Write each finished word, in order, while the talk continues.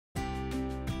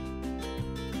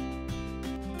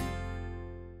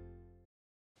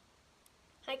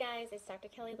Hi guys, it's Dr.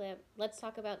 Kelly Lipp. Let's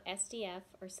talk about SDF,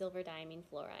 or silver diamine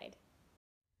fluoride.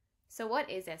 So what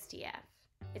is SDF?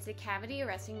 It's a cavity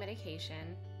arresting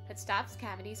medication that stops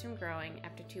cavities from growing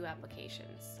after 2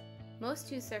 applications. Most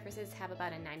tooth surfaces have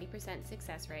about a 90%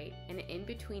 success rate, and in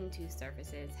between tooth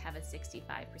surfaces have a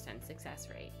 65% success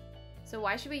rate. So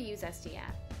why should we use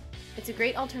SDF? It's a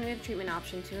great alternative treatment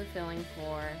option to a filling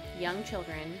for young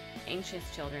children, anxious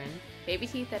children, baby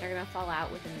teeth that are going to fall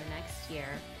out within the next year,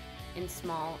 and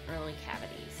small early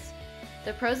cavities.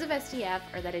 The pros of SDF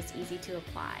are that it's easy to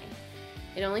apply.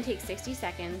 It only takes 60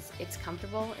 seconds, it's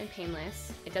comfortable and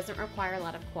painless, it doesn't require a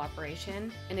lot of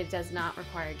cooperation, and it does not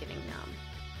require getting numb.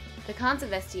 The cons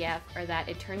of SDF are that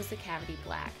it turns the cavity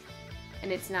black,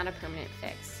 and it's not a permanent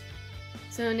fix.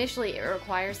 So initially it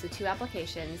requires the 2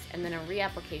 applications and then a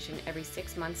reapplication every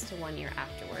 6 months to 1 year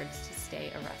afterwards to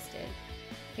stay arrested.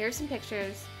 Here are some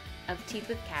pictures of teeth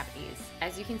with cavities.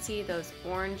 As you can see, those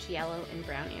orange, yellow, and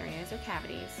brown areas are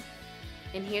cavities.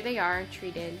 And here they are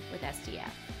treated with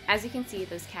SDF. As you can see,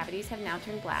 those cavities have now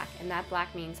turned black, and that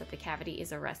black means that the cavity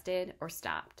is arrested or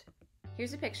stopped.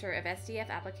 Here's a picture of SDF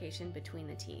application between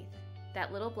the teeth.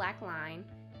 That little black line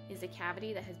is a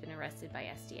cavity that has been arrested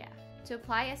by SDF. To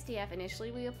apply SDF,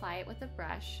 initially we apply it with a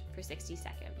brush for 60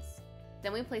 seconds.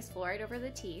 Then we place fluoride over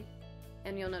the teeth,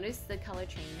 and you'll notice the color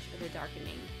change or the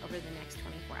darkening over the next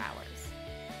 24 hours.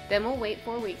 Then we'll wait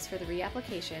 4 weeks for the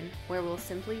reapplication, where we'll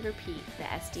simply repeat the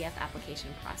SDF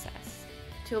application process.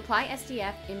 To apply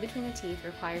SDF in between the teeth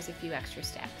requires a few extra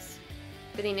steps.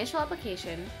 For the initial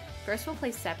application, first we'll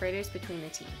place separators between the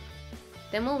teeth.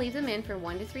 Then we'll leave them in for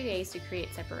 1 to 3 days to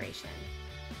create separation.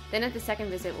 Then at the second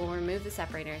visit, we'll remove the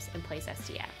separators and place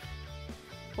SDF.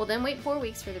 We'll then wait 4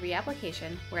 weeks for the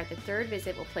reapplication, where at the 3rd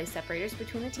visit we'll place separators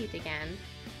between the teeth again,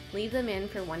 leave them in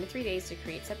for 1 to 3 days to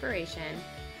create separation,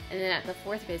 and then at the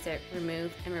 4th visit,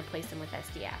 remove and replace them with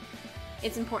SDF.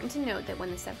 It's important to note that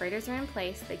when the separators are in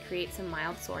place, they create some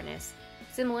mild soreness,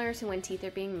 similar to when teeth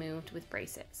are being moved with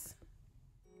braces.